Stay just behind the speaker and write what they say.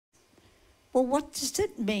Well, what does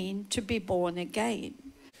it mean to be born again?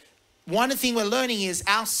 One thing we're learning is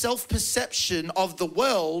our self-perception of the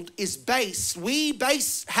world is we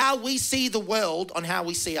base how we see the world on how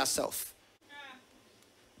we see ourselves.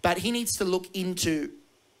 But he needs to look into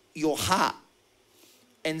your heart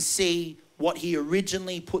and see what he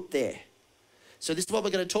originally put there. So this is what we're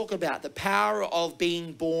going to talk about, the power of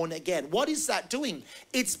being born again. What is that doing?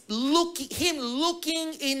 It's him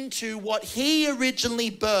looking into what he originally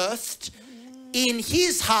birthed in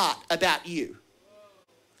his heart about you.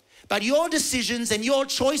 But your decisions and your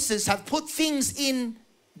choices have put things in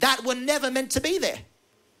that were never meant to be there.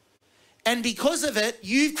 And because of it,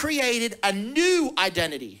 you've created a new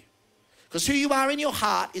identity. Because who you are in your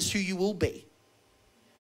heart is who you will be.